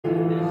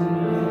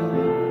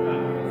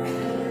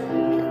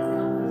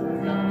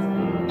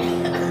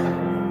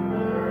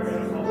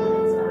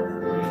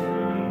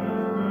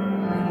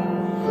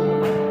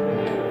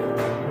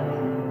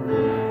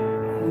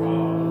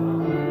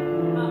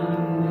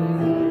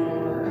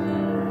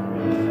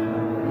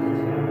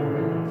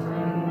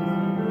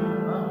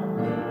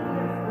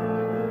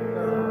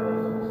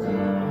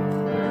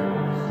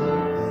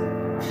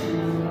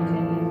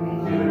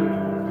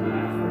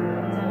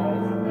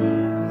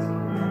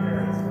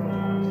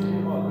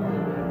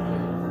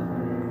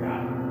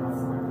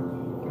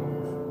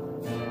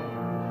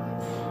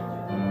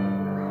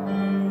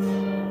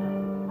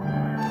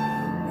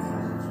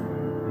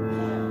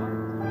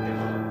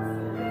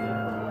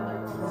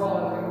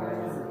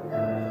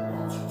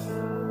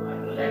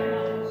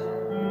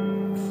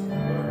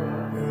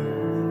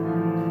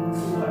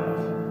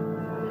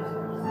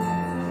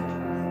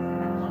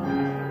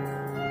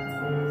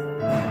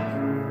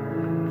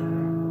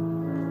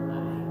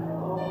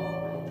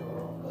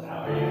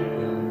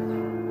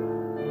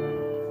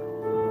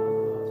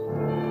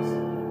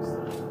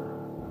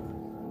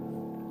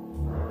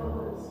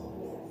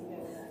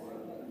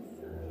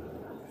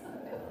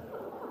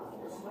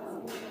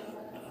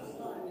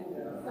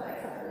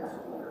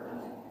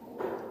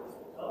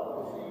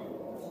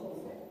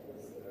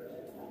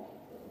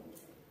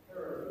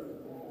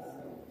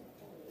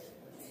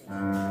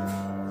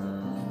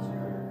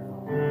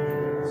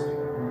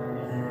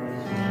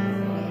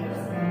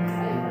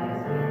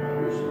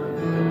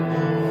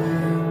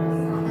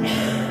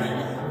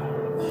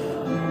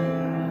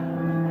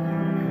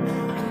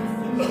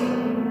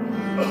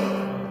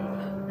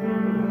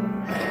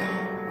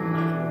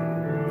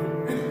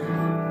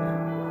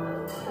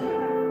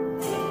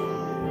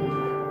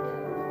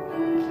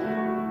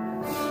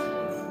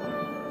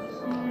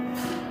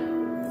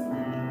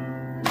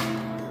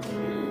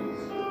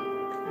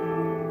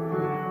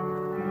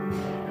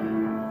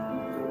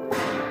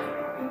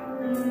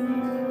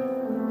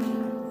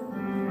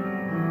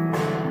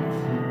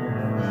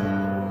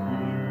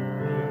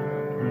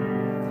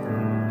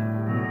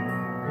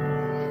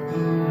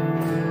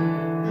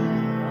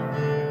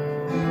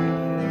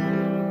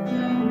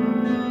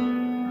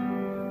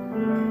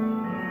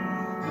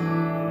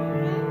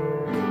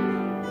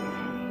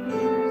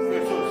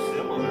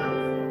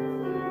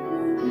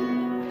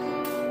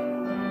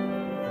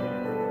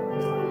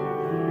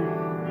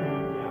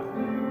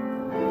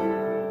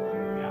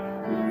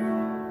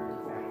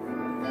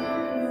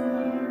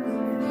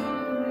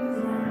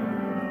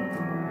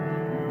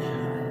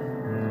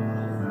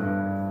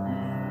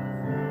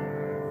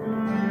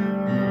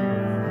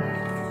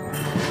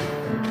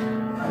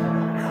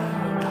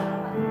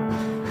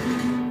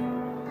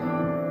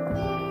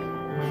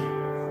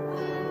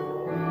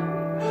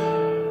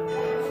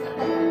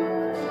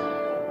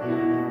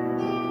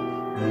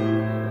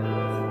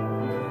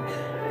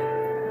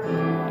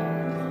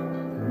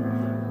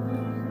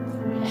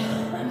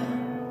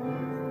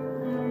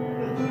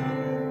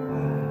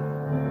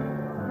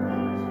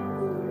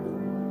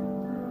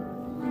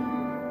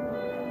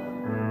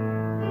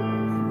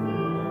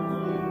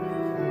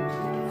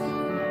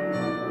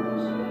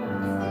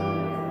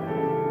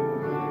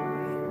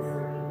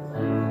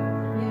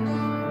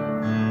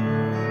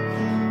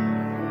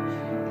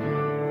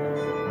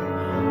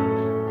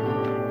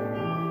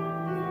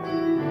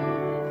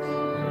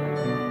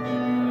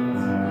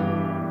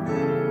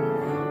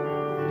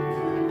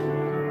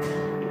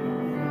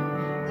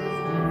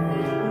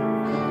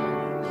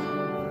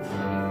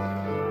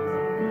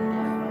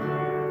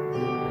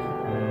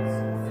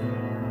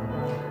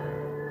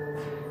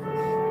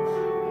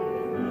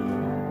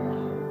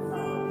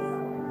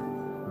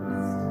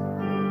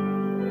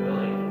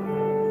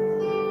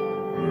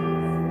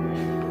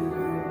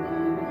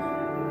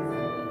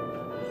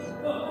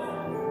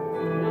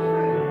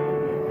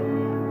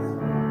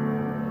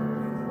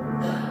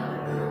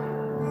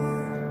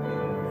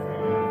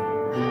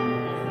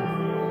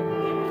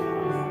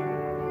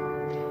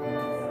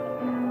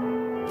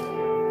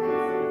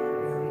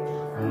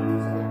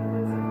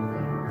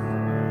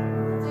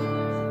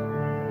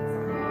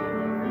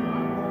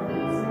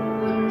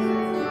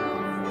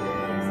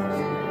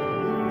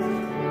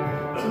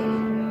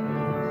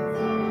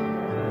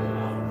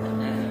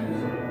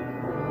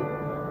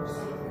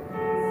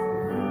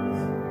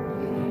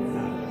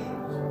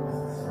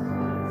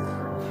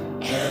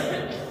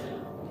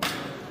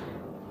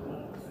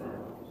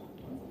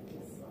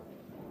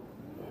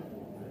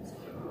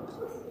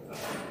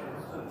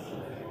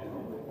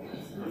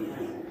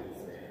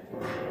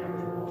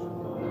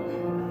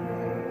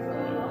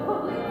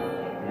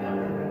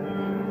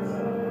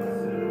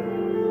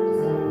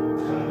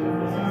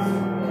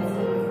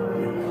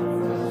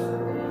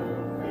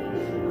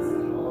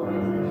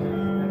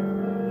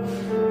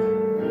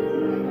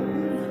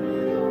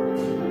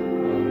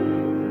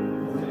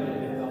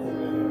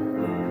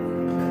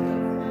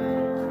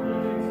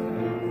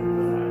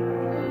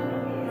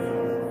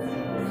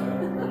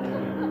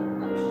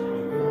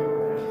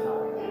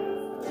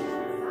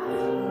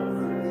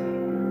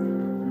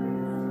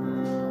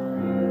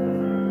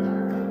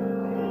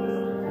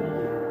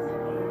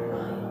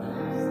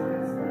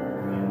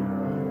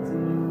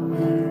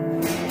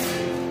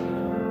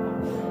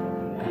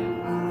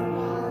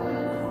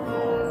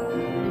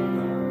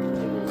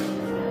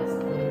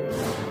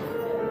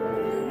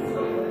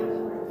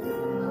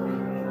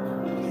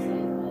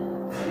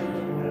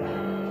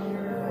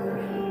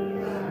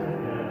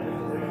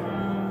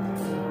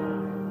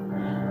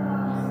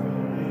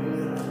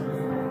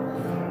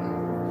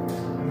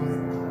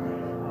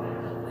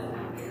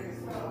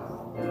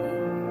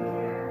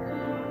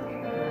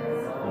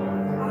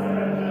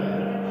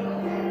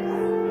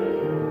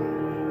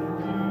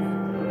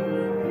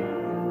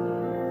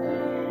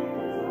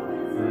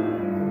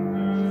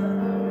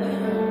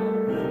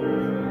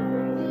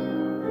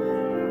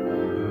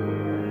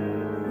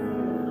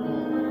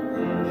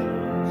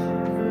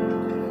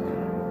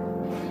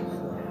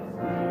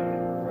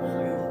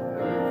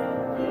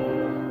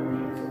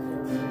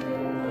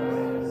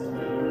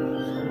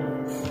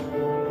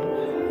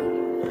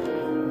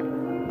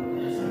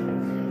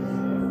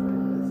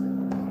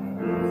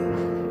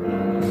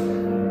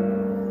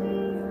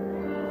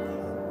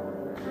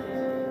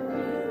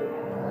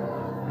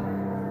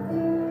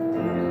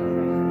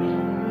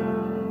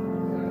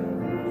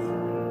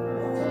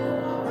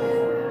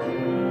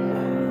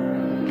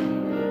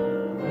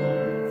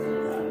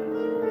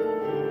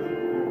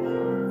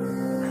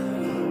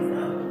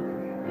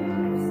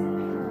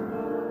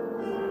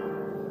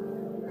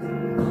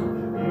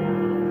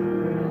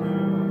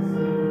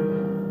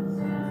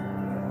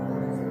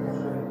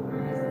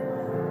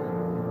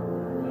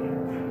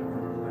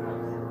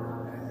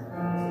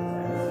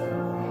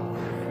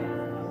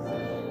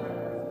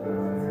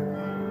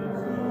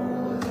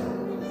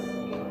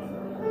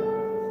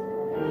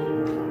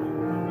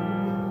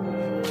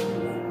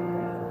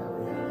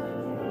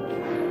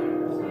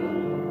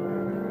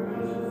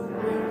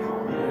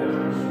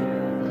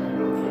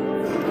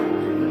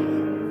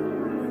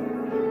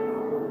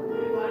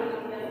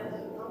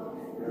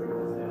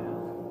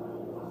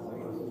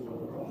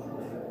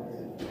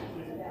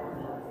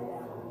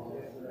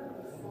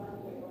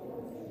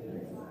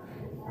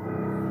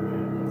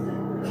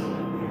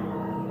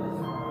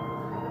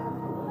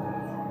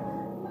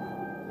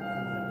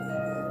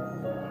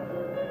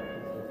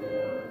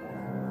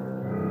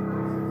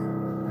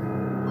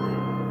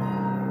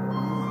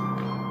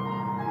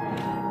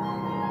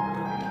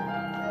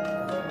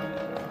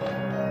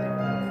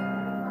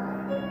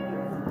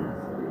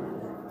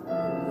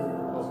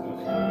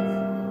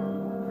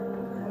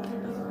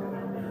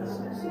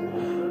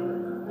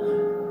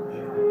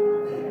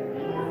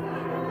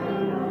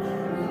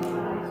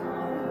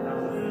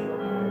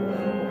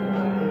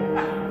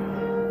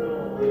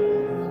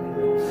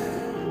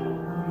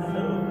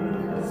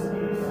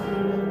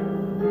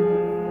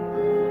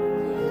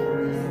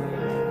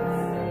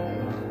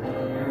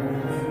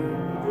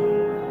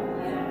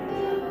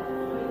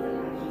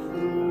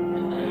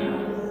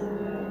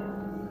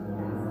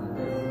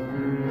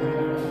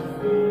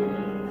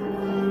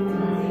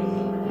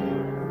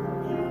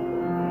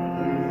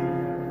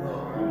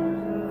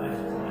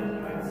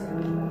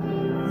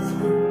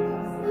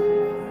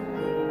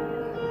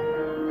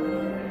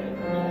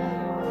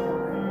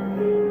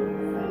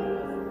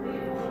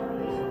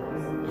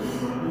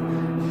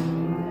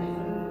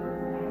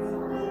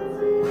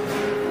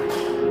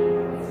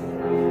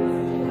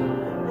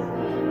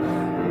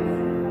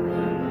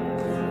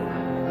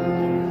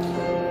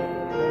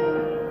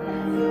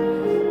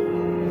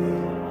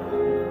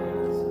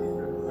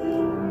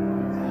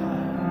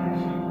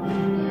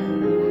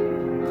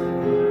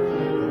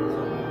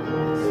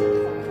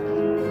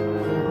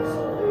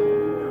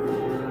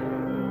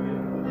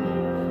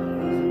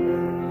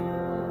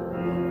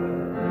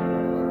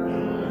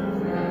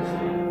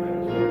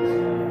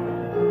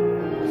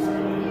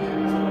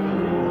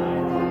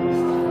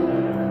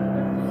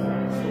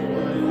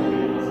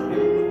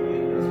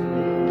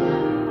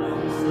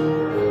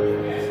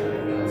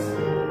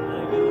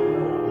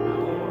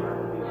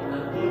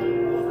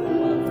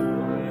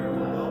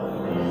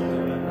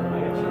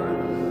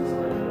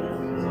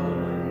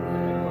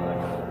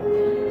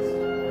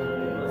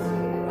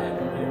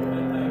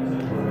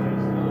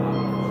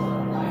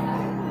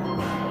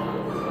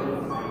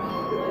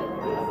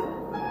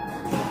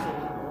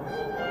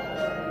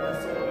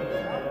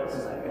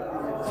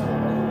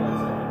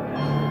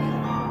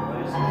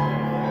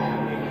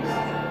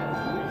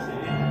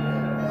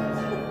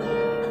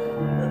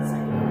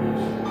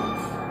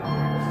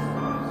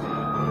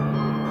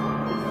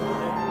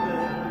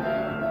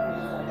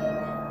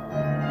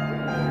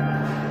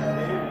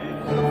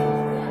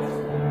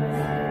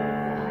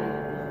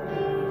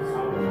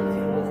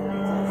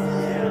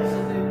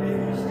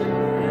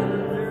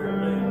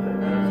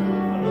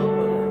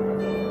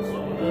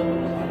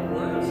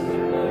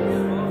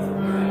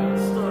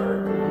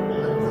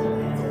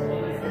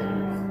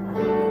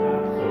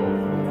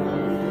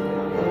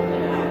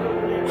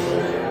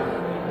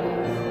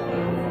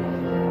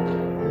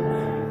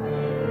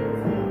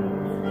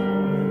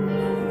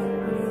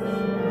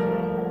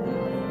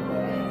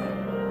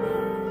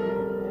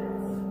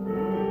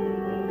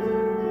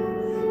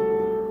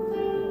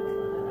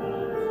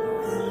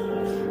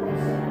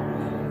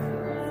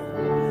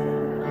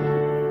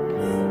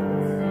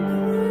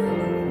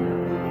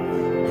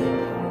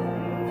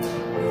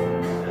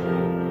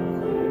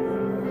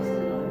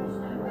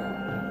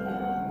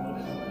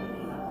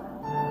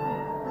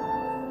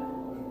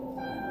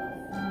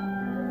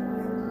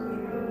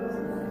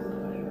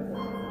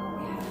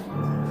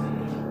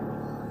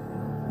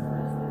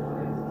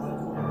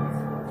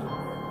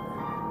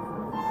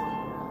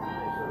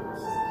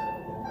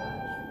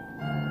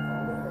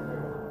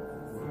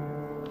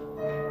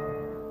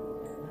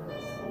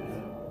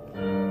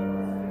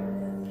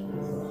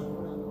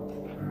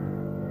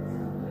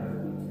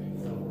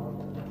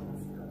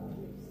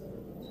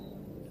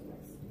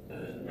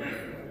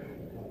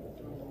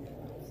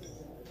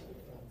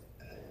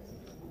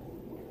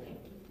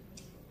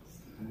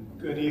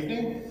Good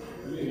evening.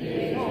 Good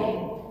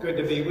evening. Good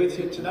to be with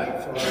you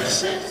tonight for our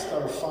sixth,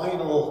 our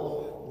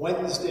final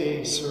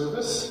Wednesday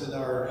service in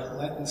our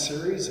Lenten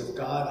series of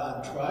God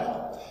on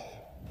Trial.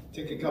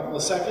 Take a couple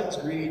of seconds,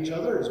 greet each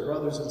other as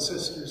brothers and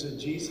sisters in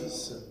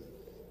Jesus, and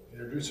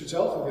introduce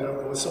yourself if you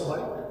don't know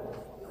somebody.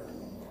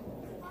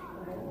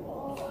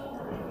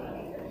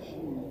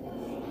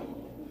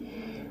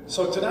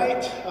 So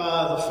tonight,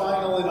 the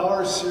final in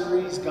our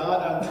series,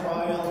 God on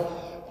Trial.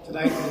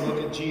 Tonight we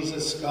look at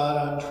Jesus, God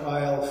on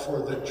trial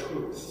for the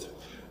truth.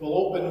 We'll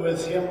open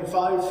with hymn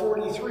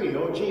 543,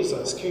 O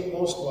Jesus, King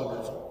most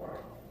wonderful.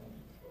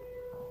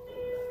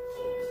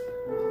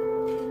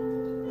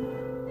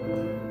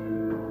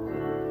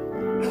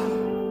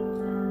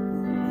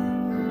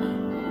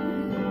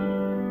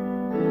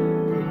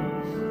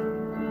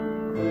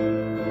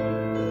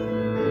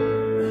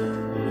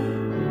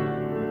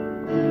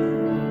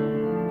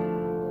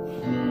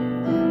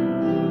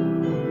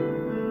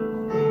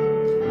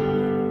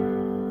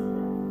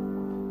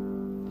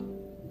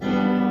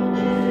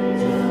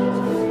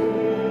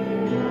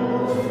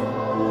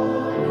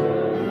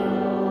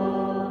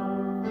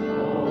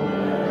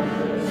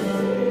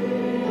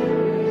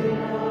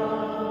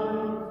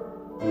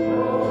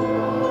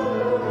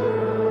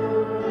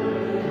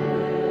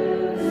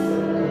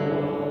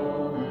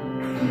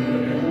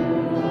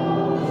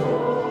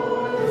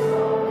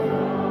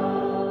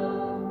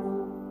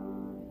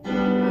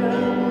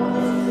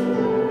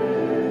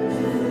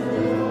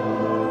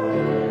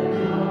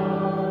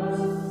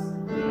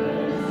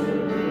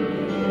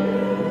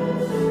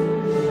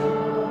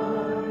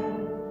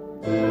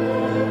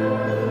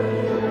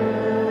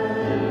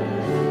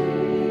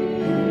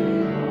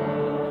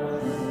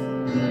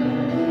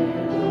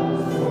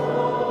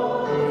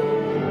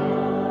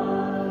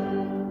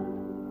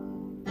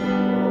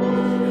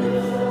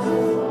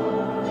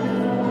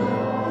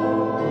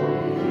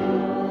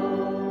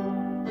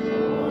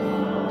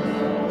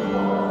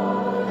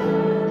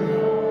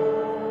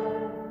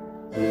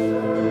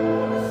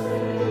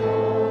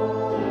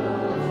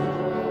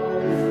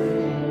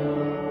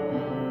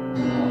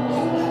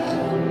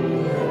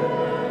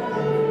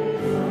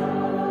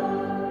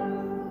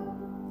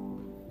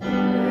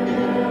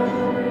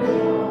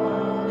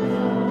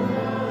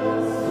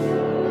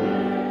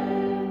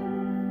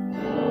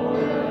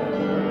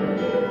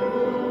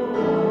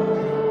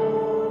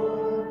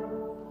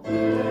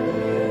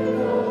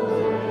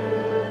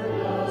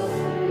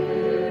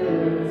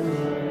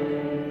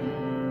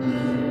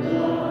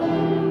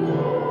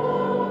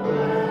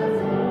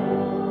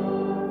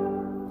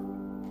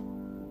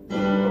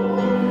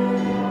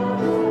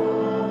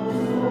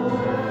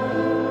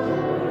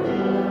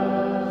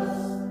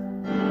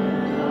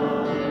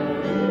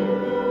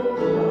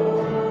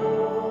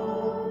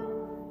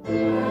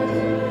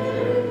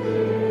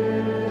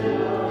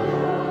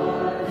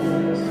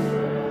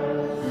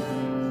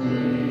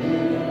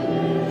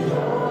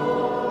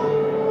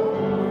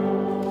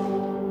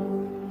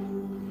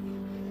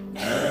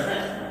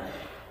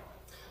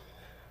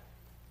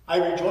 I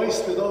rejoice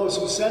for those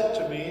who said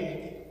to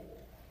me,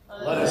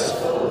 "Let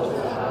us go to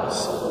the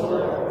house of the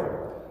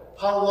Lord."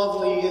 How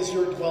lovely is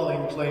your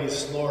dwelling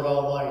place, Lord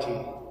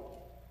Almighty.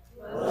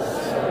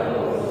 Blessed are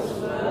those who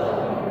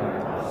dwell in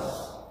your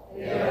house.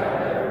 They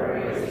are ever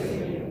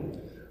praising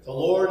you. The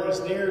Lord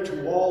is near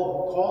to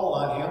all who call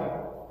on him.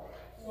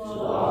 To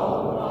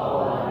all who call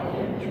on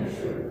him in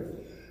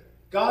truth.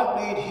 God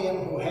made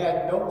him who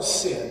had no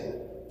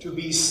sin to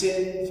be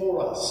sin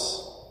for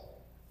us,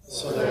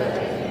 so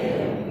that in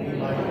him we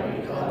might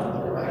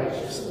become the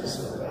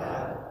righteousness of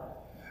God.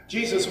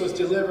 Jesus was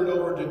delivered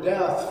over to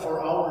death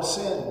for our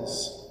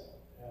sins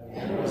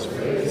and was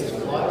raised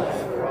to life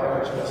for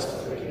our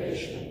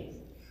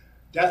justification.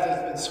 Death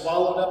has been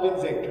swallowed up in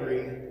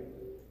victory.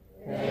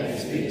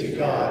 Thanks be to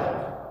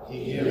God.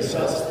 He gives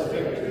us the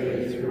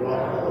victory through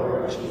our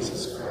Lord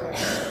Jesus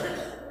Christ.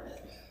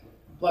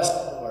 Bless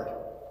the Lord.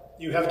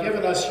 You have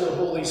given us your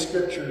holy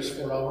scriptures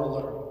for our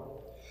learning.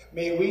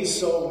 May we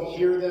so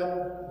hear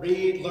them,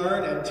 read,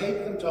 learn, and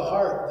take them to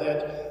heart,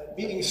 that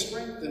being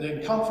strengthened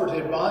and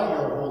comforted by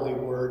your holy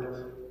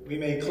word, we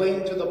may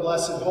cling to the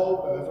blessed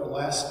hope of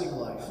everlasting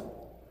life.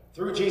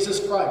 Through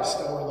Jesus Christ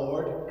our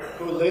Lord,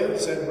 who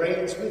lives and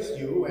reigns with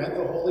you and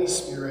the Holy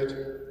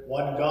Spirit,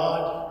 one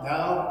God,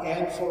 now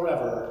and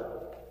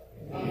forever.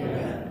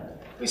 Amen.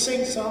 We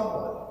sing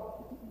Psalm 1.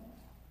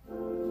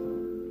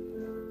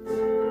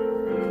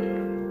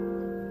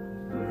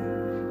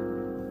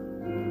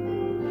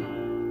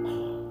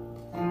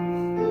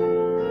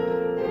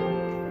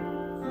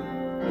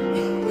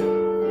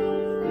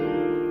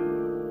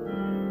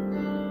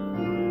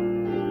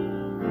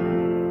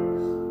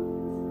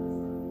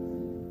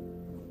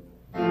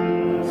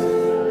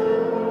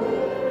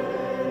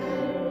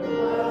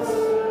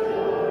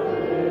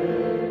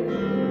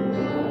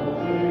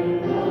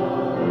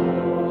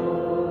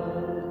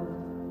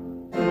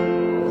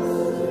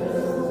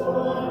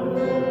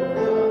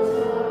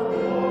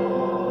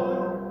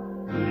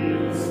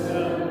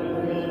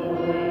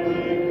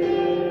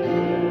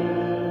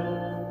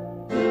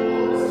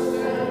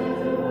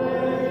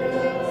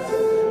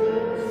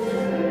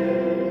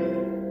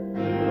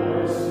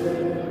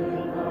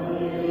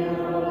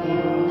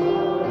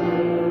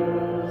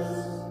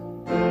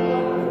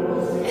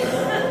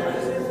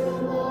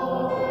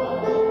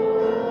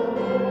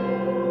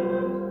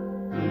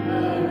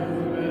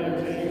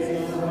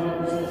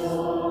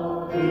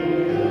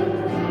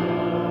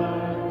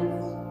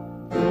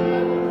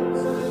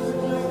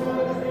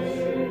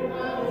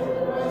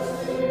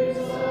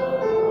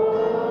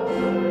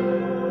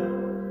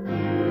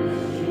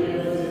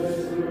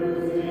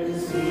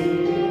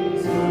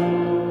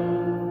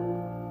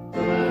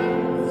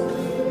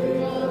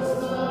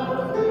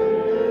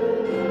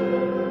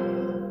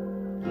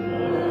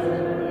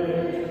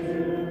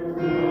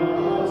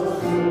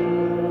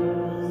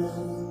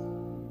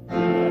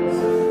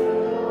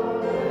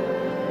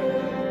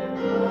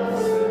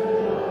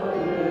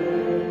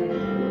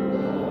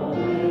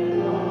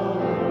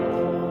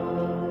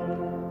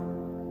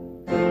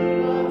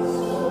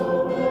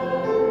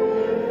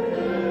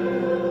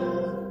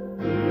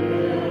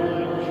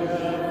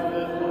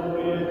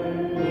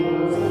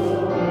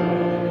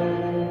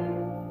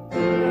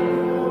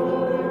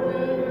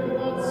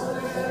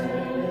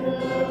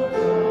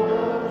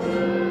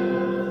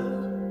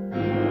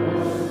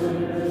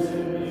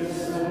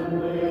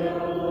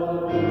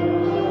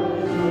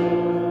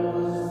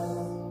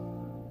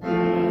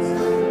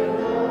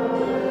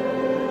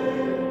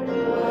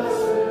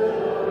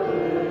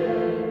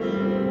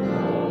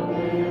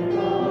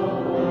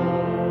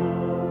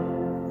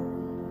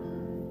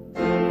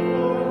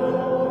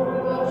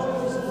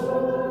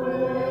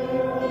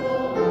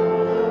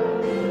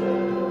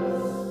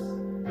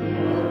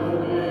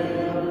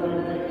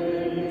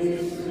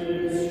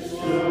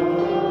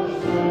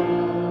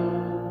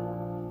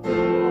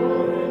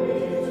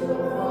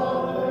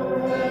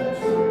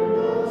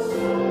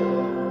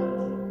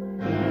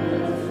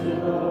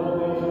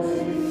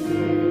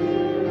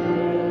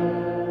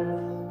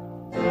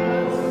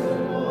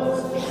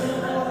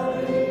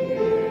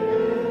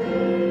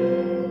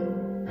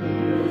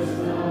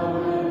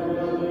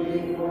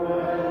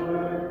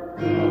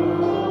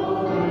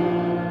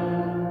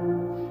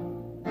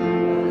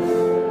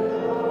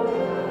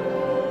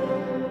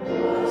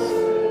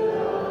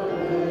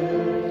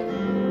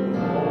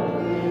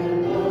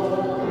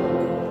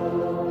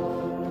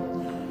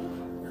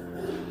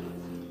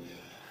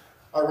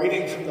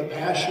 reading from the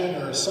Passion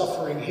or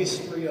Suffering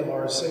History of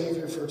our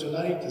Savior for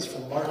tonight is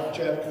from Mark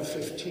chapter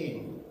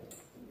 15.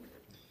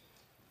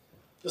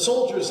 The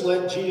soldiers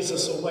led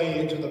Jesus away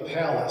into the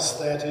palace,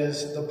 that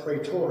is, the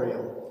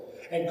praetorium,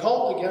 and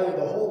called together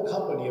the whole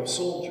company of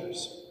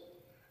soldiers.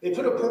 They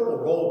put a purple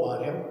robe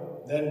on him,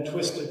 then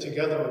twisted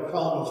together a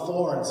crown of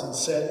thorns and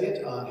set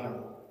it on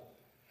him.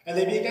 And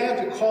they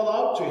began to call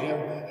out to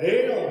him,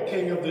 "Hail,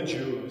 King of the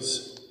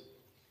Jews!"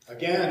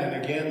 Again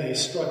and again they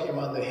struck him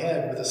on the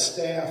head with a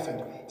staff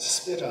and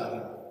spit on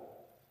him.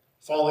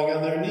 Falling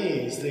on their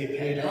knees, they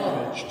paid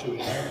homage to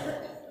him.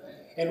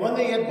 And when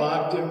they had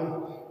mocked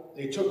him,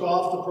 they took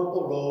off the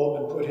purple robe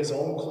and put his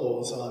own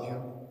clothes on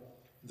him.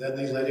 Then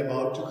they led him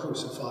out to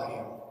crucify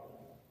him.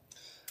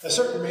 A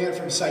certain man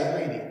from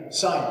Cyrene,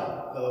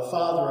 Simon, the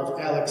father of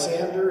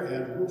Alexander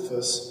and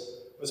Rufus,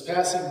 was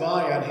passing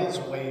by on his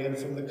way in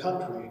from the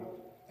country,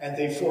 and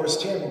they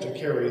forced him to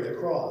carry the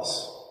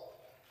cross.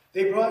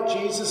 They brought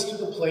Jesus to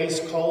the place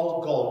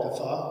called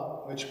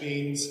Golgotha, which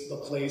means the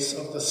place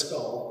of the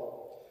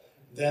skull.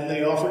 Then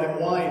they offered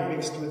him wine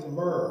mixed with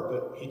myrrh,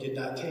 but he did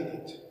not take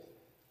it.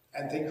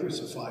 And they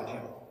crucified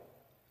him.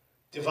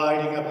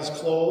 Dividing up his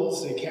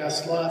clothes, they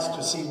cast lots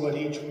to see what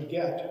each would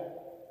get.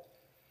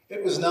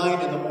 It was 9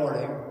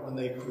 a.m. when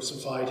they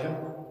crucified him.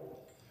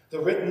 The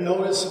written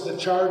notice of the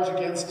charge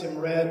against him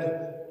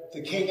read,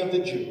 "The King of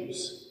the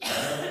Jews."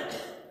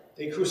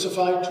 They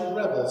crucified 2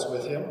 rebels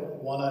with him,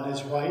 one on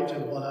his right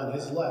and one on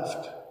his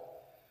left.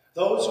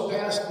 Those who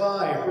passed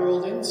by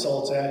hurled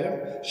insults at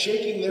him,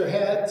 shaking their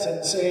heads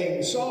and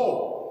saying,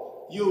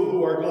 "So, you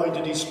who are going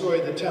to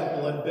destroy the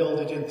temple and build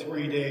it in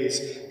 3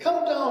 days,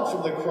 come down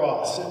from the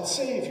cross and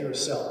save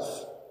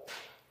yourself."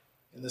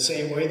 In the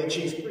same way, the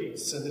chief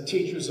priests and the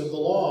teachers of the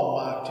law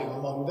mocked him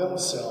among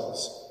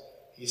themselves.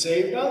 "He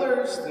saved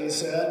others," they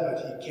said,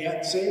 "but he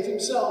can't save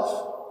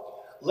himself.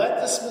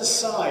 Let this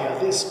Messiah,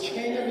 this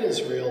King of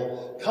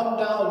Israel, come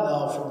down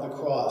now from the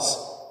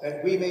cross,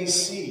 that we may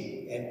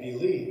see and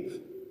believe."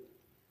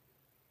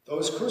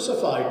 Those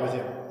crucified with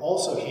him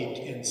also heaped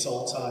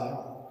insults on him.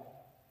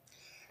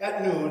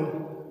 At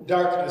noon,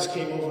 darkness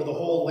came over the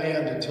whole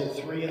land until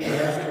 3 in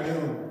the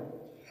afternoon.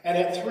 And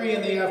at 3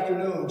 in the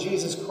afternoon,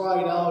 Jesus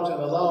cried out in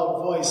a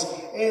loud voice,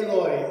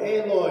 "Eloi,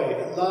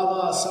 Eloi,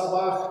 lama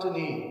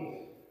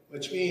sabachthani,"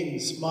 which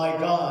means, my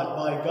God,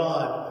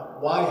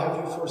 why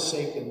have you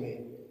forsaken me?"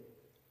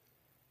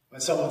 When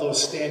some of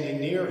those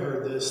standing near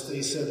heard this,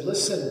 they said,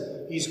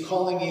 "Listen, he's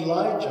calling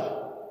Elijah."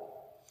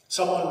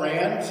 Someone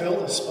ran,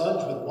 filled a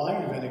sponge with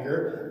wine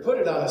vinegar, put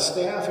it on a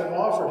staff, and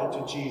offered it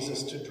to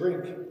Jesus to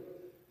drink.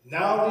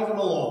 "Now leave him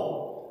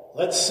alone.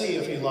 Let's see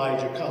if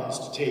Elijah comes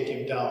to take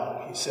him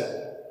down," he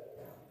said.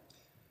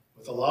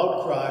 With a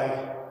loud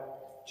cry,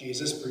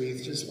 Jesus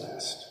breathed his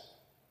last.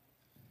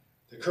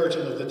 The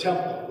curtain of the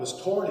temple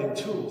was torn in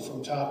 2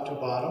 from top to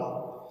bottom.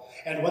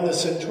 And when the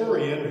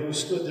centurion who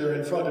stood there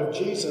in front of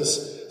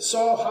Jesus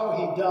saw how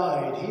he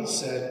died, he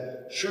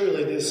said,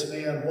 "Surely this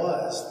man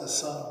was the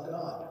Son of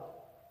God."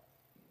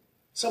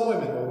 Some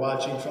women were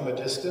watching from a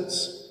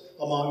distance.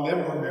 Among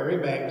them were Mary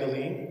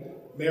Magdalene,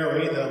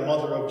 Mary, the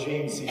mother of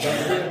James the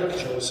Younger and of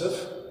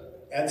Joseph,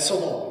 and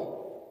Salome.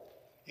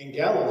 In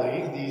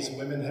Galilee, these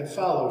women had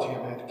followed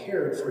him and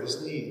cared for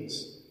his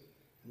needs.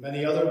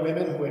 Many other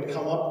women who had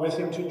come up with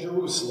him to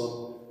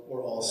Jerusalem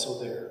were also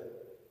there.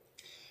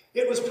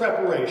 It was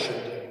preparation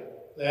day,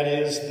 that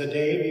is, the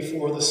day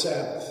before the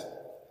Sabbath.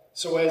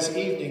 So as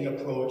evening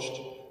approached,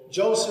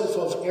 Joseph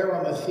of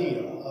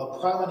Arimathea, a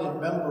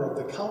prominent member of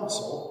the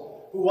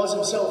council, who was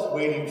himself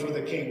waiting for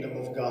the kingdom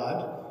of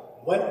God,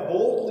 went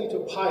boldly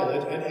to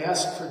Pilate and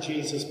asked for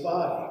Jesus'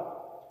 body.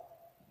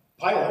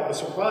 Pilate was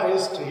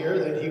surprised to hear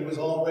that he was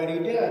already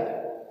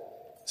dead.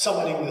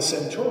 Summoning the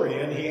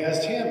centurion, he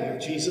asked him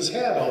if Jesus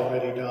had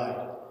already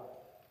died.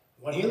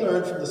 When he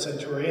learned from the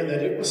centurion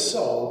that it was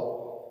so,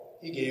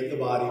 he gave the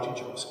body to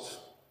Joseph.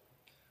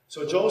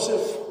 So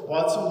Joseph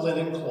bought some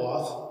linen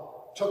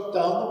cloth, took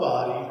down the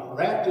body,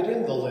 wrapped it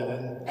in the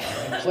linen,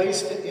 and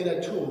placed it in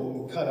a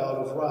tomb cut out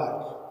of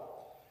rock.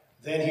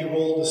 Then he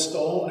rolled a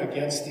stone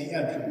against the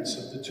entrance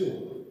of the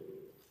tomb.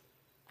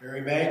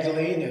 Mary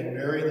Magdalene and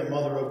Mary, the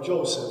mother of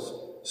Joseph,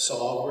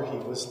 saw where he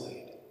was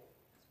laid.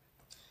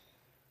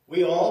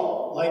 We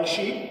all, like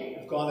sheep,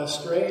 have gone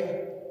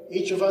astray.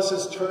 Each of us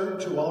has turned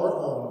to our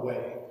own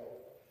way.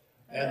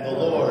 And the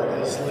Lord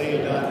has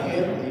laid on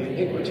him the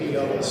iniquity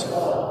of us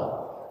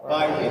all.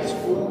 By his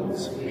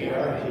wounds we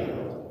are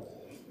healed.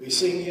 We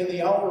sing in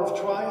the hour of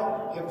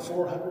trial, hymn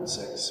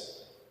 406.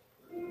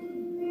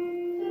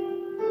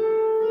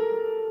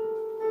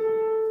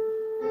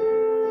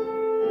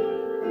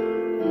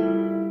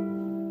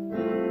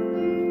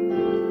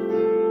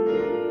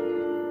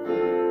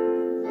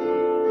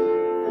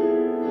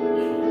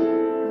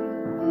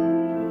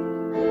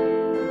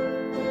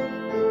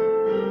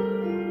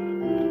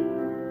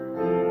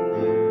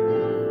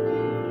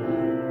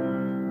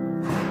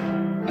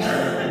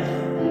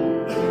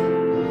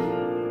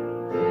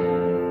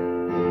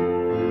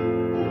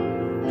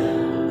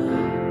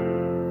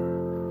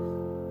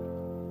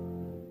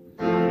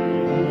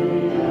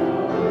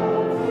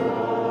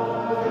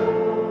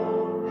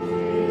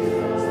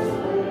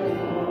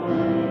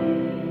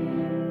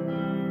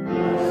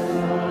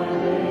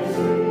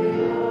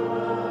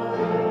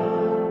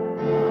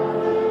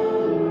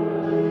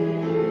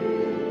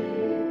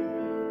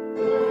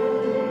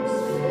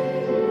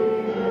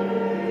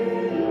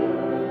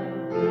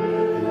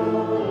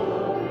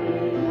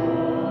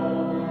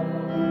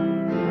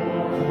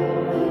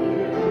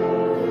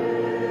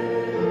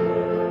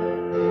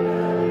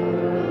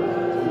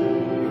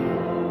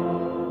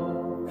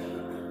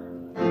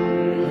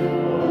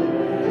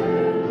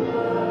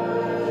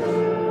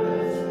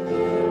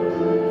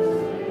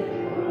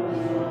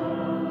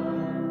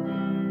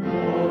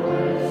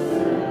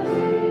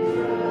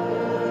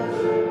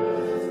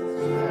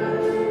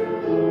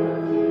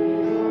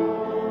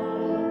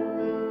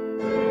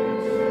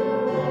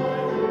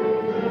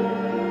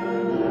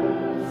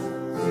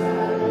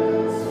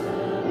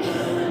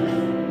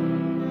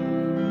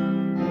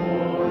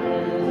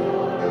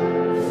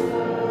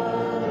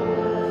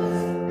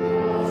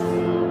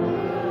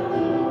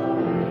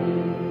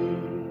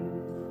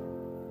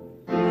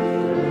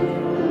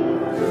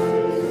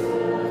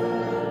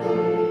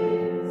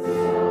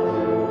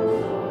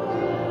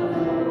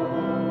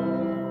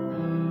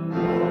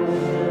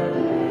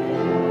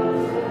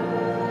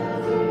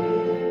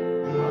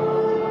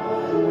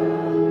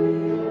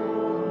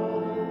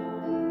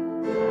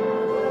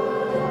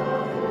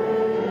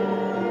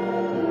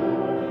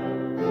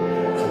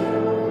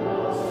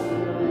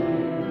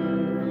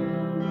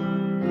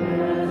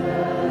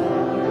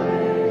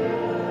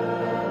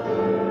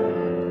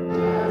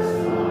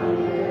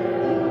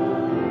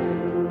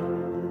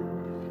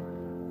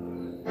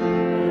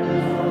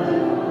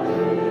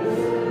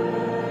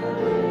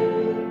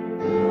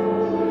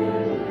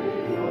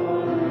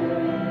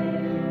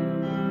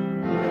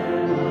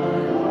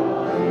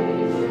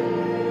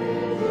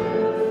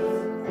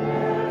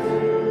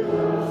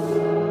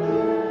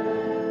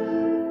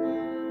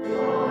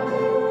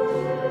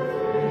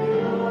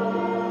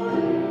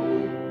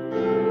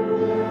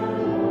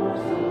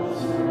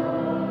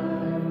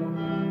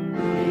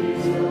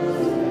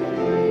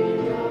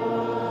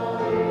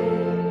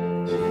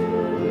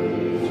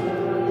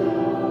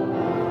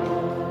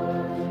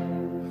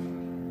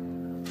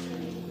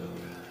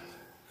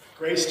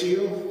 Grace to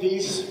you,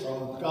 peace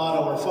from God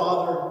our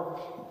Father,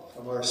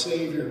 from our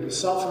Savior who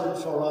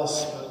suffered for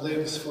us but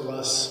lives for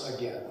us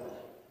again.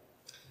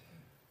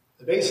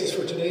 The basis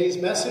for today's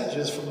message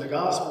is from the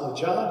Gospel of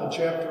John in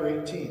chapter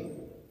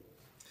 18.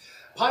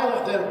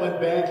 Pilate then went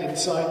back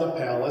inside the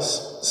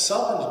palace,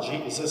 summoned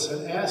Jesus,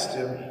 and asked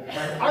him,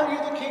 "Are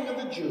you the king of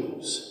the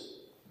Jews?"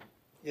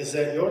 "Is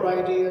that your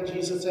idea?"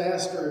 Jesus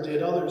asked, "or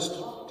did others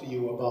talk to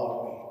you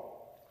about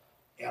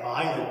me?" "Am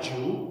I a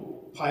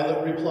Jew?"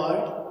 Pilate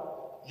replied.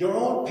 "Your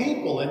own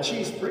people and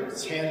chief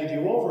priests handed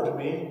you over to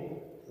me.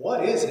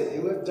 What is it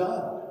you have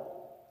done?"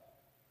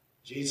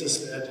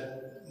 Jesus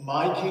said,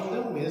 "My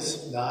kingdom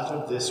is not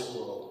of this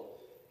world.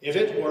 If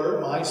it were,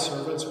 my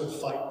servants would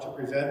fight to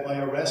prevent my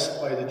arrest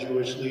by the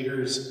Jewish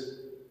leaders.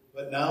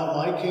 But now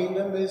my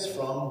kingdom is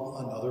from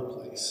another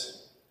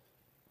place."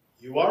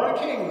 "You are a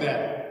king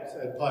then,"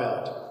 said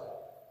Pilate.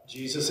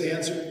 Jesus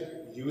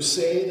answered, "You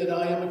say that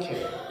I am a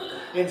king.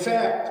 In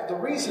fact, the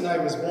reason I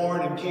was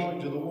born and came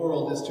into the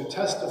world is to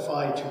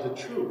testify to the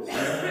truth.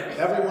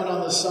 Everyone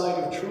on the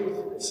side of truth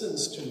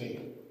listens to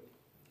me."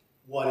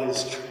 "What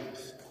is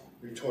truth?"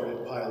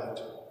 retorted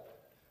Pilate.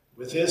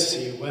 With this,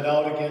 he went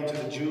out again to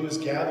the Jews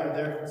gathered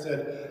there and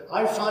said,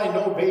 "I find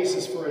no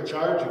basis for a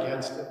charge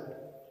against him.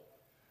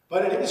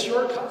 But it is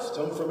your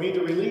custom for me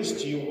to release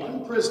to you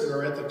one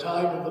prisoner at the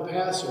time of the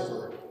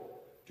Passover.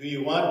 Do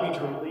you want me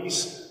to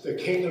release the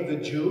king of the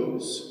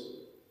Jews?"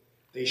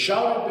 They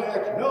shouted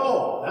back,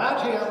 "No,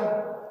 not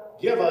him.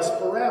 Give us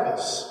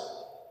Barabbas."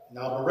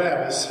 Now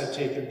Barabbas had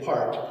taken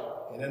part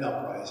in an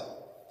uprising.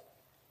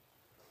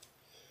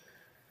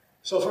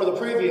 So for the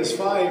previous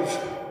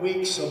 5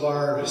 weeks of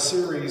our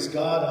series,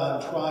 God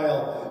on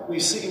Trial,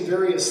 we've seen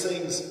various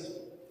things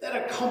that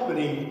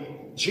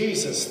accompany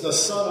Jesus, the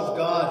Son of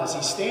God, as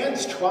he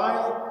stands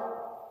trial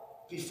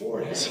before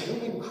his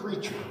human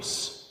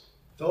creatures,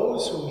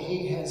 those whom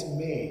he has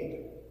made.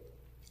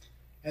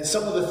 And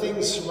some of the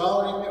things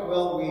surrounding it,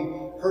 well,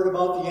 we heard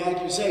about the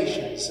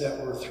accusations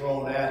that were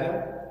thrown at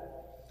him,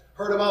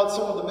 heard about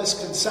some of the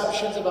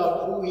misconceptions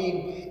about who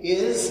he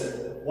is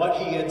and what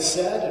he had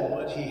said and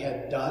what he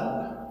had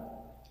done.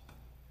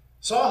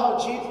 Saw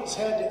how Jesus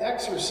had to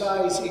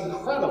exercise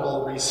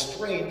incredible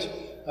restraint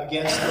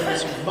against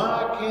those who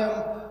mock him,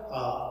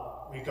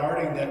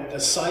 regarding that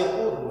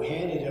disciple who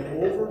handed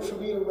him over to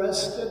be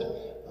arrested.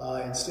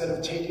 Instead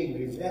of taking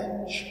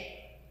revenge,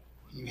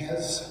 he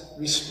has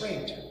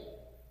restraint.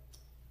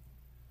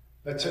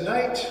 But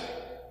tonight,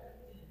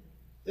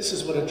 this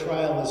is what a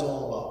trial is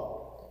all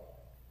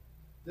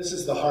about. This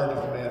is the heart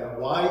of the matter.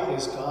 Why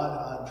is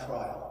God on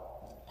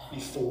trial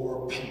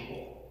before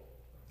people?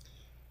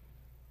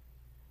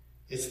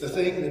 It's the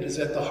thing that is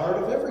at the heart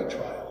of every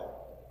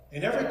trial,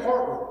 in every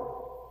courtroom.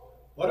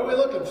 What are we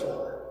looking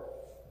for?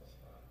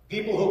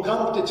 People who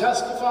come to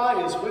testify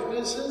as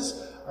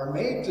witnesses are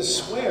made to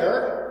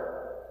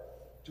swear.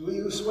 Do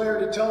you swear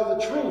to tell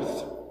the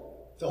truth?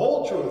 The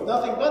whole truth,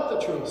 nothing but the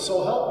truth,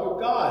 so help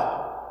you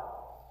God.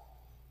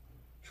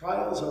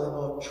 Trials are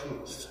about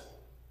truth.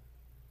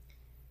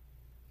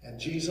 And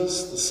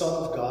Jesus, the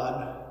Son of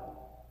God,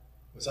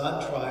 was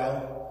on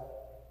trial,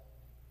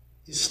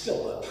 is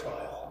still on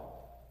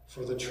trial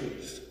for the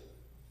truth.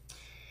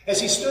 As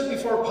he stood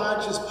before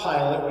Pontius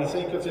Pilate, we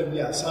think of him,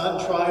 yes,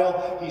 on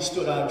trial. He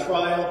stood on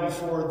trial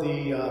before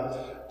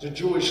the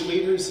Jewish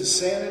leaders, the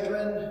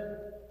Sanhedrin.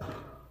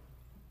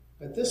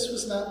 But this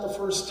was not the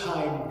first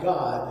time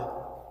God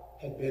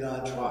had been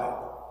on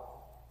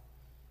trial.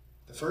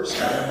 The first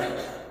time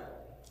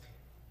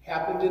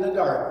happened in a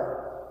garden.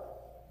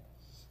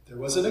 There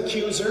was an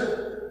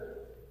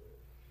accuser.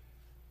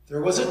 There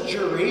was a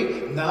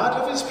jury,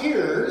 not of his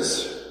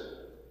peers,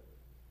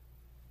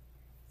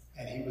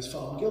 and he was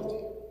found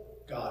guilty.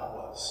 God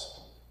was.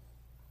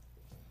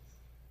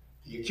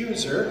 The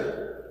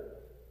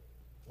accuser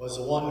was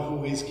the one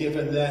who is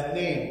given that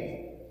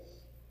name.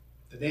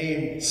 The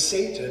name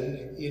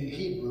Satan in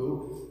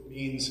Hebrew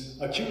means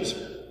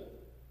accuser.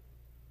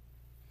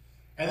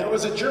 And there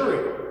was a jury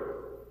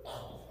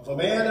of a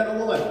man and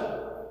a woman.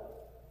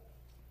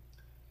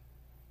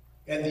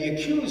 And the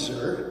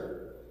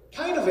accuser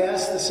kind of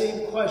asked the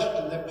same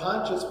question that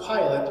Pontius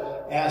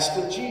Pilate asked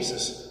of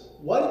Jesus.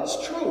 What is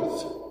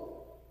truth?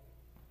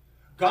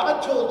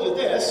 God told you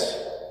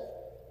this.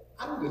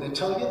 I'm going to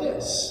tell you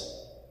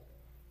this.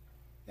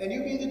 And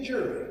you be the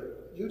jury.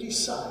 You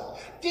decide.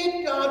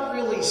 Did God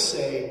really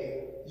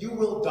say, you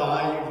will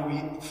die if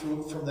you eat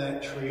fruit from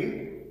that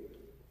tree?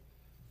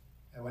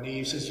 And when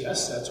Eve says,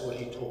 yes, that's what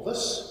he told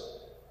us.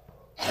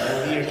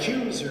 And the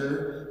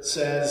accuser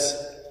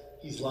says,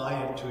 he's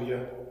lying to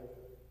you.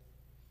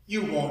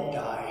 You won't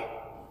die.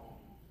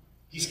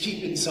 He's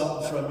keeping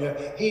something from you.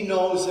 He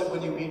knows that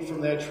when you eat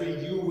from that tree,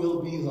 you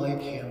will be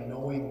like him,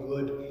 knowing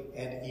good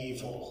and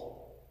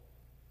evil.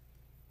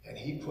 And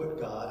he put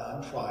God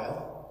on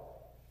trial.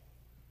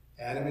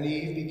 Adam and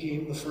Eve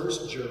became the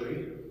first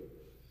jury,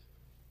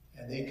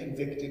 and they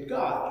convicted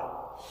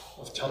God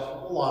of telling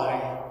a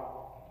lie,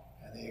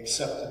 and they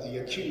accepted the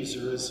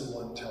accuser as the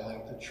one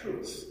telling the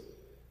truth,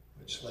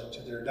 which led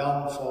to their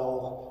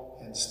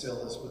downfall and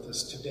still is with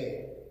us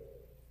today.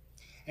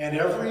 And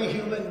every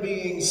human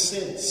being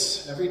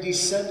since, every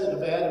descendant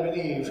of Adam and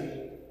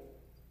Eve,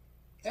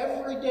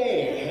 every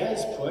day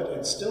has put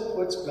and still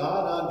puts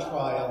God on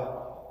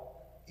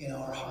trial in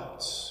our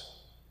hearts.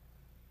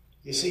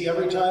 You see,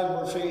 every time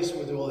we're faced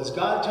with, well, is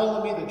God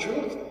telling me the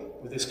truth?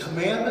 With his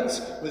commandments,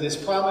 with his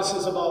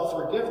promises about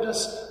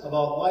forgiveness,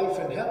 about life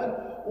in heaven,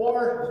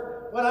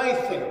 or what I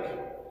think,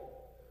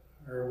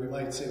 or we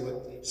might say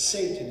what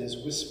Satan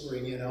is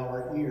whispering in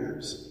our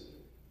ears.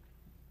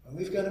 And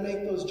we've got to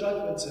make those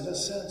judgments. In a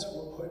sense,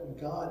 we're putting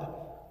God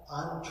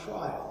on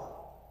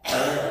trial.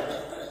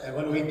 And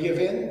when we give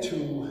in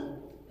to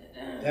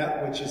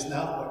that which is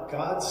not what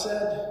God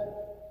said,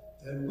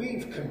 then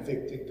we've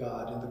convicted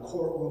God in the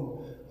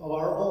courtroom of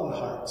our own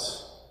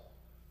hearts.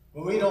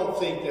 When we don't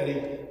think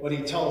that what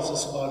he tells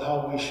us about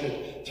how we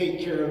should take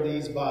care of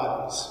these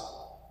bodies,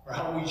 or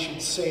how we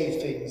should say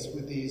things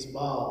with these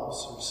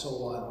mouths, or so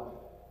on,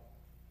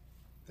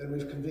 then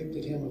we've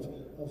convicted him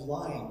of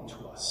lying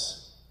to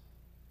us.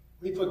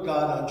 We put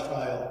God on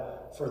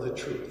trial for the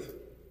truth.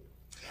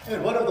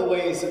 And one of the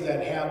ways that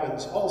that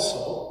happens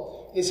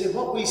also is in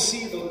what we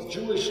see those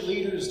Jewish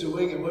leaders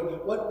doing, and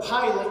what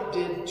Pilate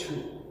did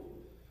too,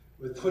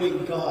 with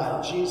putting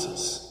God,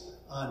 Jesus,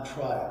 on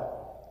trial.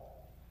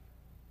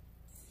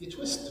 You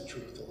twist the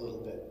truth a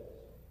little bit.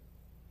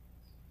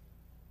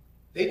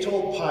 They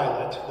told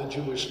Pilate, the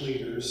Jewish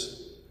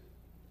leaders,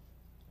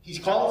 he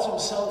calls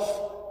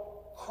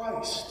himself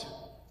Christ,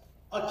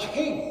 a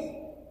king.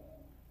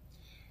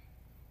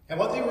 And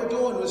what they were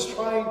doing was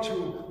trying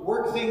to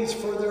work things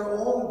for their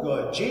own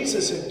good.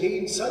 Jesus had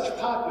gained such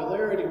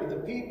popularity with the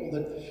people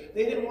that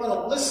they didn't want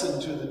to listen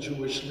to the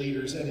Jewish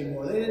leaders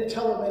anymore. They didn't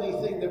tell them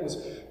anything that was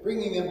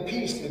bringing them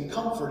peace and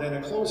comfort and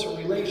a closer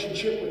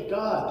relationship with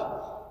God.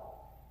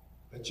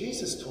 But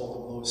Jesus told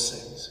them those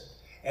things.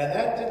 And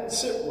that didn't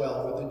sit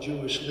well with the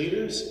Jewish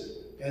leaders.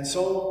 And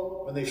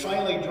so when they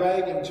finally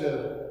drag him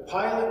to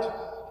Pilate,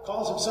 he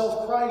calls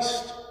himself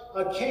Christ,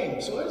 a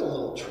king. So there's a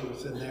little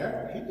truth in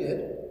there. He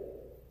did.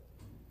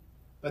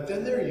 But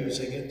then they're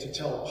using it to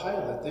tell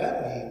Pilate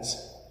that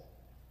means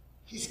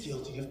he's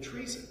guilty of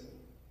treason.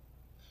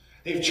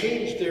 They've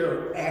changed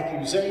their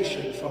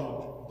accusation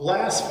from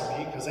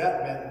blasphemy, because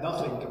that meant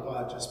nothing to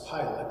Pontius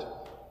Pilate,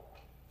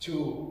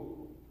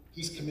 to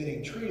he's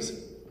committing treason.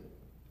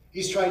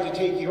 He's trying to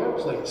take your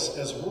place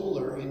as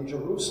ruler in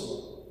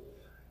Jerusalem.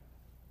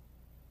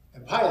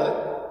 And Pilate,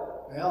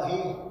 well,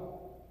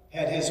 he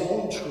had his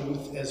own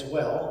truth as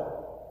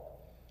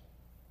well.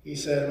 He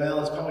said,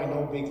 well, it's probably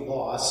no big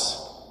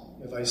loss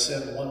if I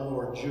send one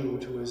more Jew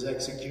to his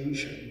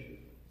execution.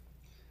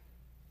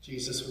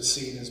 Jesus was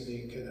seen as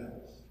being kind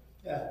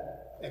of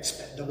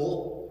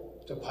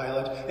expendable to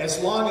Pilate,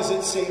 as long as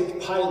it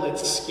saved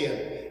Pilate's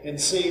skin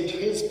and saved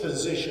his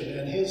position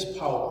and his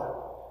power.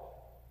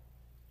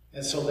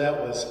 And so that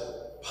was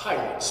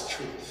Pilate's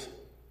truth.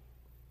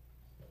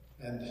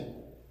 And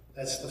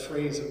that's the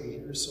phrase that we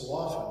hear so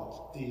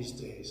often these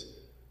days.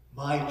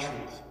 My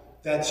truth.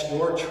 That's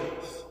your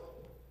truth.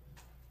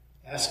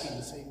 Asking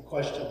the same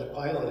question that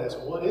Pilate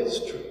asked, what is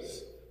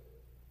truth?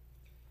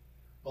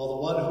 Well,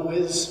 the one who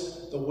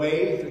is the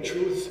way, the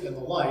truth, and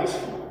the life,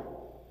 and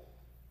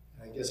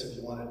I guess if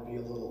you wanted to be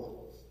a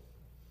little,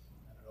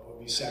 I don't know, it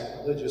would be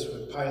sacrilegious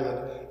when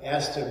Pilate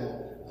asked him,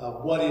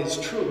 what is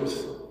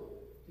truth?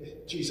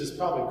 Jesus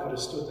probably could have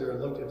stood there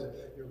and looked at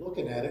it. You're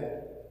looking at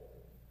it.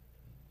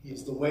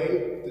 He's the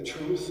way, the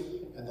truth,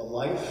 and the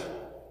life.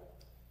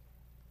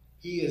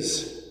 He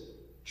is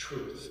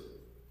truth.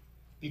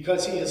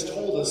 Because he has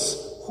told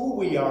us who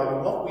we are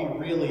and what we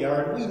really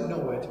are, and we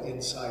know it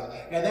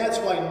inside. And that's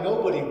why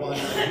nobody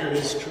wants to hear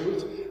his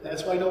truth.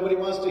 That's why nobody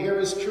wants to hear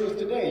his truth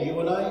today, you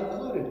and I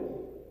included.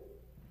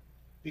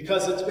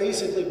 Because it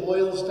basically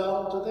boils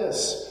down to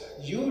this.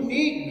 You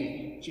need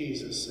me,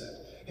 Jesus said.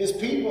 His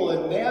people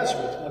in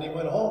Nazareth, when he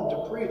went home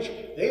to preach,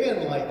 they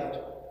didn't like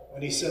it.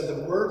 When he said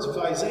the words of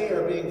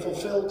Isaiah are being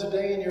fulfilled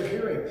today in your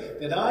hearing,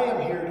 that I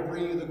am here to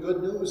bring you the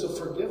good news of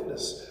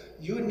forgiveness.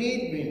 You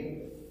need me.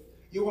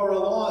 You are a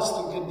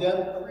lost and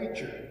condemned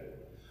creature.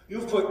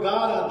 You've put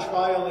God on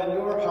trial in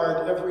your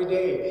heart every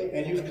day,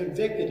 and you've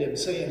convicted him,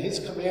 saying his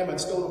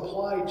commandments don't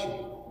apply to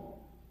you.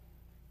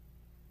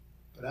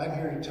 But I'm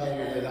here to tell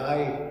you that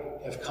I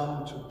have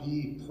come to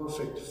be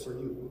perfect for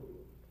you.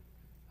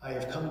 I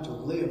have come to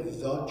live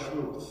the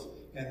truth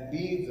and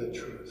be the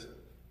truth,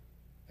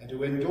 and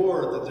to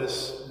endure the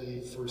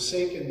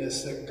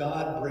forsakenness that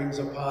God brings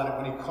upon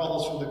him when he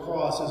calls from the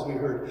cross, as we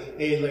heard,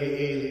 Eli,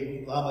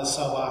 Eli, lama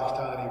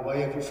sabachthani, why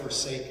have you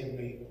forsaken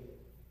me?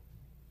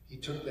 He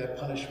took that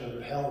punishment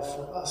of hell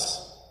for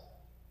us.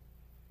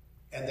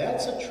 And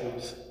that's a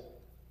truth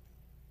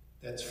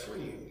that's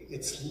freeing.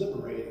 It's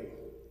liberating.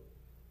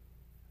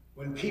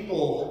 When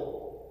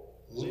people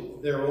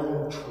live their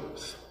own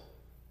truth,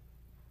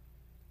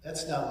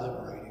 that's not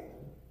liberating.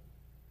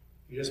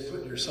 You're just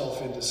putting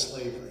yourself into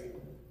slavery.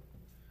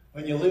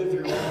 When you live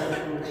your own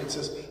truth, it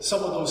says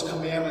some of those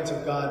commandments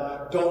of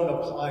God don't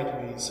apply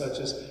to me, such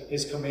as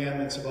his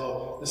commandments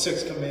about the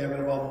sixth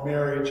commandment about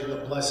marriage and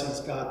the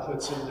blessings God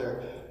puts in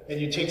there. and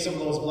you take some of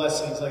those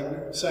blessings like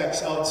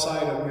sex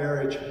outside of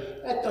marriage,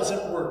 that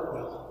doesn't work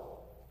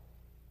well.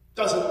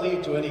 Doesn't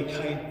lead to any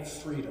kind of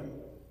freedom.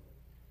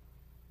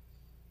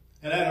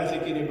 And I don't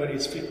think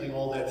anybody's feeling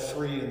all that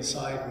free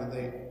inside when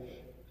they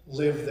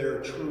live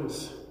their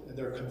truth and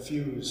they're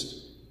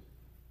confused.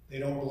 They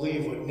don't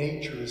believe what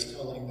nature is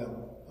telling them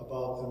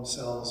about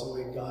themselves, the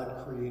way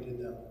God created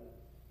them.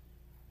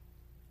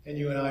 And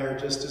you and I are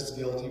just as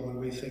guilty when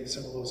we think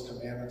some of those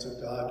commandments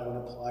of God don't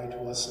apply to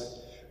us,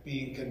 like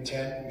being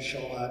content, you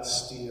shall not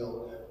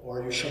steal,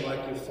 or you shall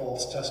not give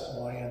false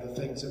testimony, and the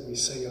things that we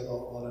say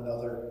about one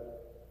another.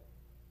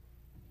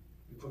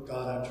 We put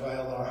God on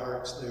trial in our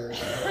hearts there,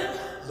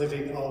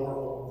 living our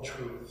own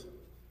truth.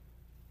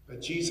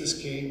 But Jesus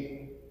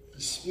came,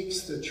 he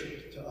speaks the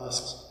truth to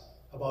us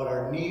about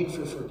our need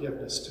for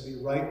forgiveness, to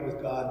be right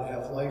with God, to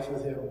have life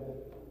with him,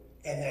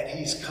 and that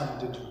he's come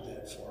to do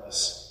that for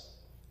us.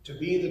 To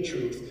be the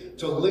truth,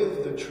 to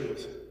live the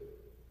truth,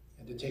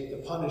 and to take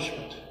the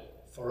punishment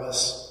for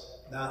us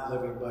not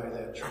living by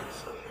that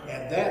truth.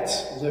 And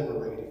that's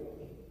liberating.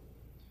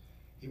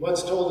 He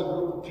once told a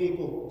group of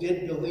people who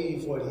did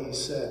believe what he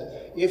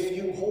said, if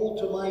you hold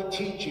to my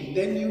teaching,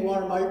 then you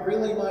are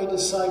really my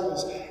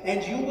disciples,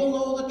 and you will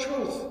know the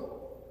truth,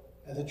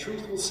 and the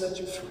truth will set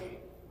you free.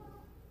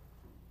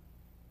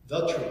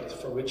 The truth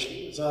for which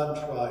he was on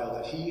trial,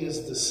 that he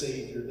is the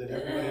Savior that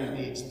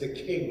everybody needs, the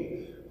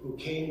King who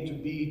came to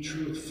be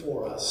truth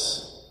for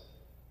us.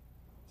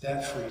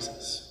 That frees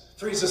us.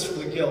 Frees us from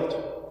the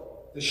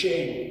guilt, the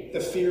shame, the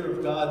fear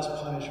of God's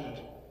punishment.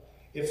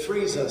 It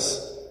frees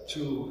us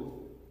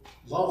to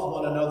love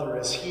one another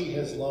as he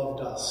has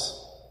loved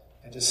us,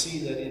 and to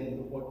see that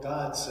in what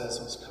God says,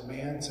 his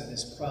commands and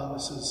his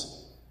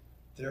promises,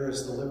 there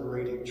is the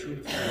liberating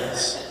truth for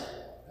us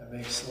that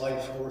makes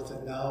life worth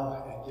it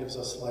now and gives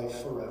us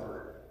life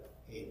forever.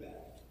 Amen.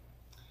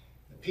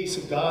 The peace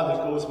of God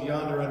that goes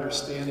beyond our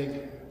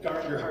understanding,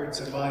 guard your hearts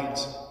and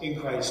minds in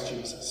Christ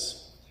Jesus.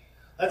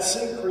 Let's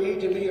sing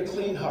Create in Me a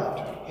Clean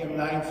Heart, hymn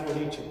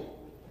 942.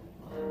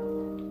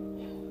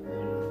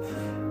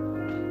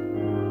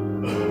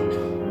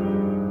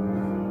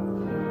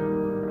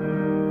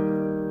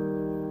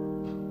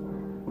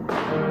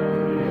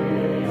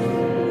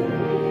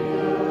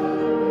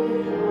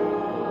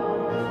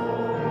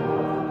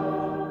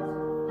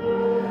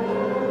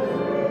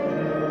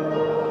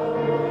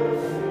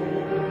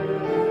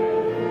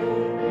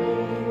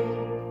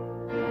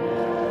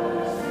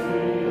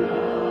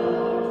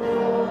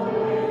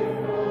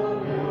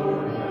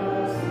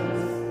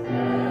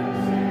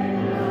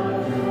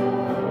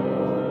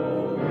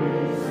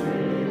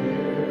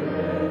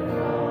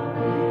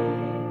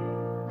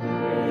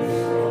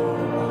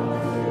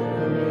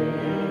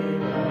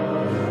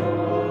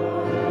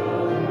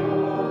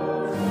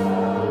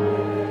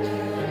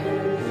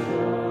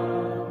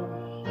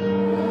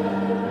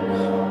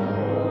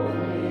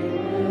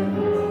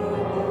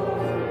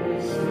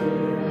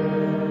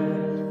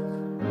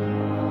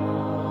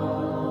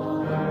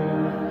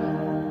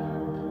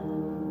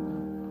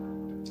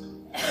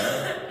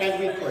 And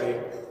we pray,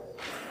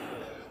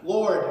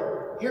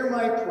 Lord, hear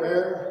my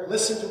prayer,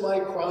 listen to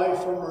my cry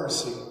for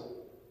mercy.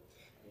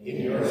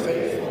 In your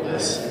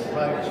faithfulness and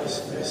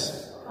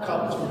righteousness,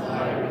 come to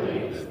my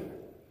relief.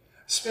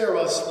 Spare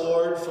us,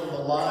 Lord, from the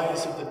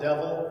lies of the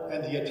devil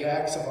and the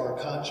attacks of our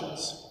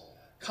conscience.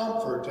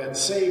 Comfort and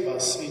save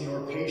us in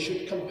your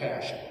patient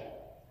compassion.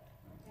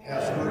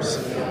 Have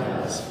mercy on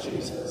us,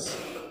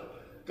 Jesus.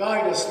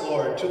 Guide us,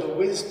 Lord, to the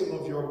wisdom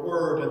of your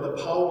word and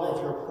the power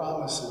of your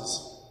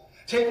promises.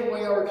 Take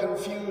away our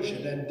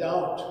confusion and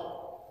doubt.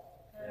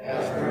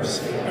 Have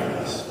mercy on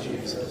us,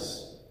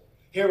 Jesus.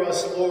 Hear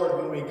us, Lord,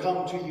 when we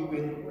come to you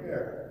in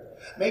prayer.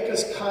 Make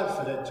us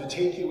confident to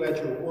take you at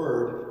your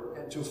word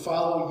and to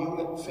follow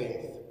you in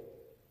faith.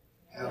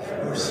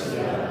 Have mercy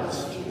on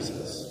us,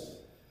 Jesus.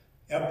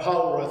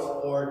 Empower us,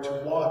 Lord,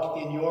 to walk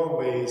in your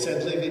ways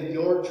and live in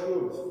your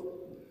truth.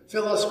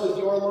 Fill us with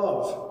your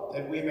love,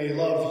 that we may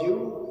love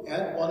you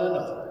and one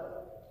another.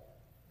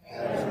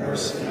 Have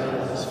mercy on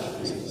us,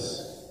 Jesus.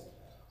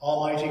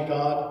 Almighty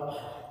God,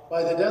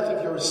 by the death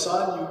of your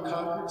Son you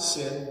conquered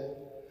sin,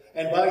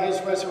 and by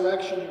his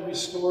resurrection you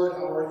restored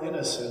our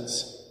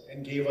innocence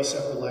and gave us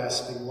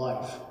everlasting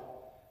life.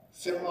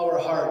 Fill our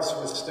hearts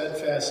with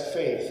steadfast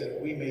faith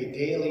that we may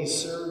daily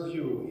serve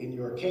you in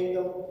your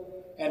kingdom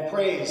and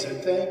praise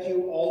and thank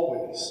you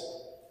always.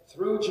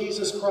 Through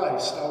Jesus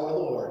Christ our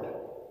Lord.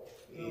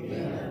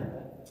 Amen.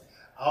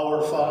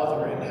 Our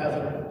Father in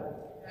heaven,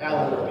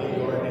 hallowed be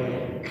your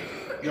name.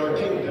 Your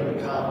kingdom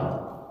come.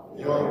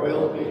 Your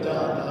will be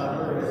done on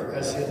earth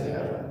as in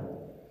heaven.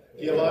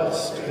 Give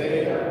us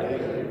today our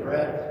daily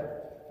bread.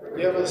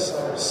 Forgive us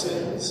our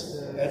sins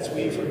as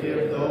we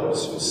forgive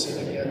those who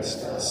sin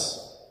against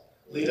us.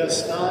 Lead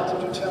us not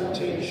into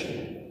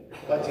temptation,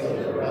 but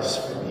deliver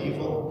us from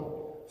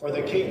evil. For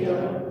the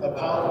kingdom, the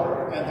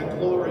power, and the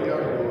glory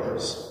are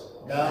yours,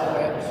 now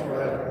and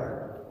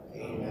forever.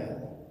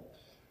 Amen.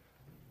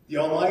 The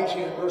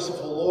Almighty and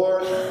merciful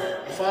Lord,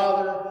 the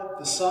Father,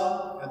 the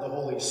Son, and the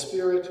Holy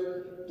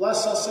Spirit,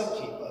 bless us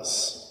and keep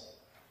us.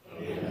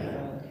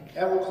 Amen.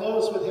 And we'll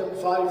close with hymn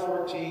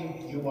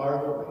 514, You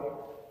Are the Way.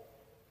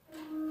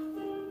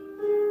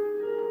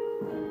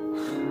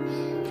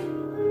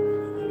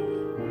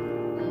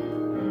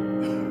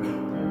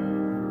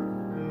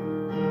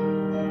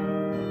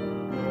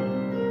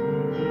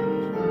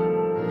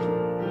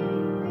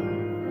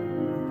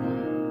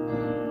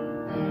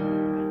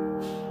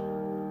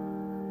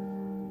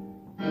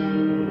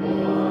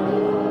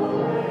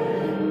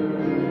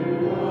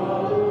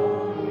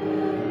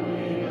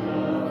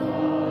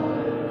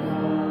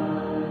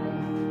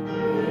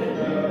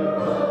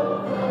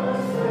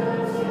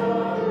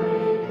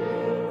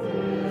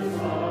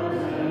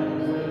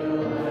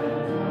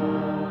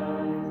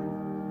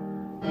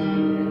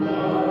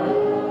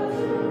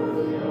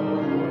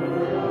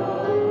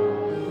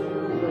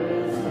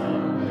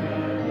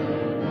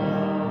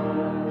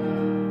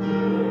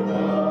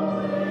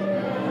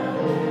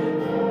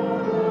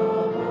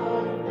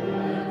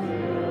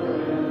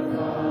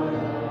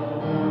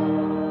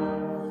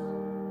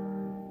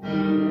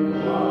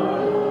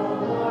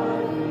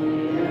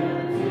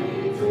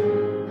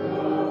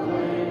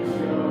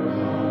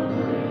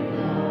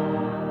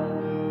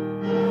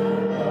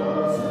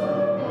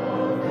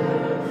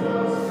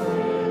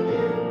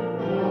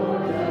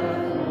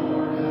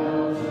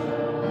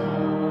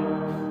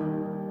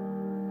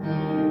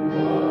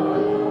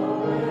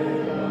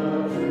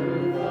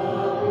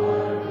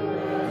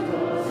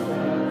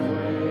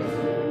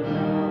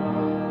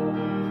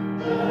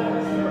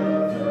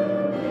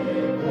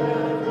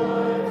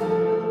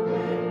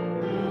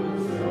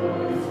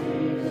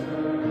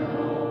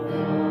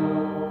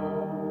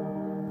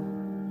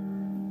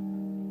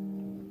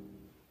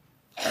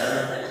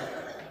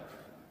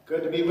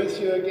 Good to be with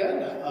you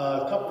again.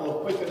 A couple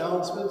of quick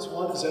announcements.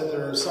 One is that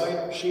there are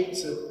sign-up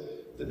sheets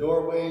at the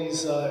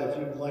doorways if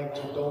you'd like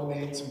to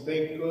donate some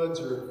baked goods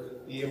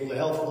or be able to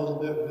help a little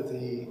bit with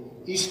the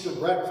Easter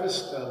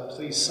breakfast.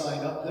 Please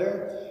sign up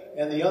there.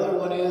 And the other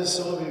one is,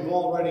 some of you have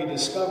already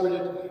discovered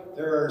it,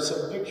 there are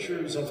some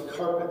pictures of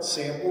carpet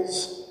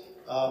samples.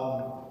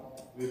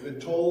 We've been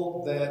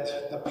told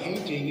that the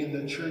painting in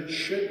the church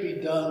should be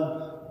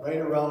done right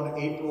around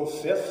April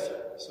 5th.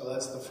 So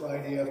that's the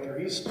Friday after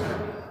Easter.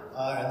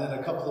 And then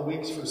a couple of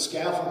weeks for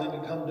scaffolding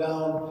to come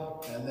down,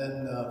 and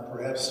then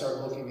perhaps start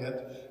looking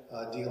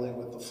at dealing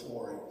with the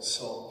flooring.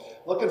 So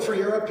looking for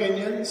your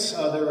opinions.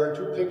 There are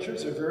two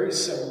pictures. They're very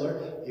similar.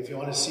 If you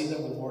want to see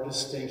them with more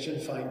distinction,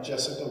 find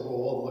Jessica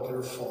Roll and look at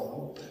her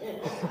phone.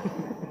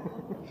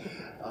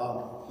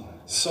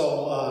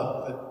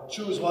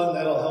 Choose one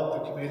that'll help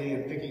the committee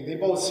in picking. They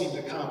both seem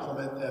to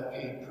complement that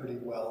paint pretty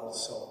well.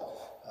 So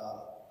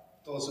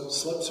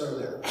those slips are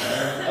there.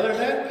 Other than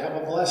that,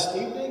 have a blessed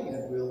evening,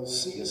 and we'll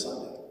see you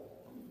Sunday.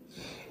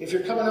 If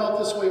you're coming out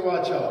this way,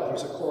 watch out.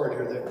 There's a cord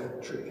here that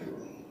could trip you.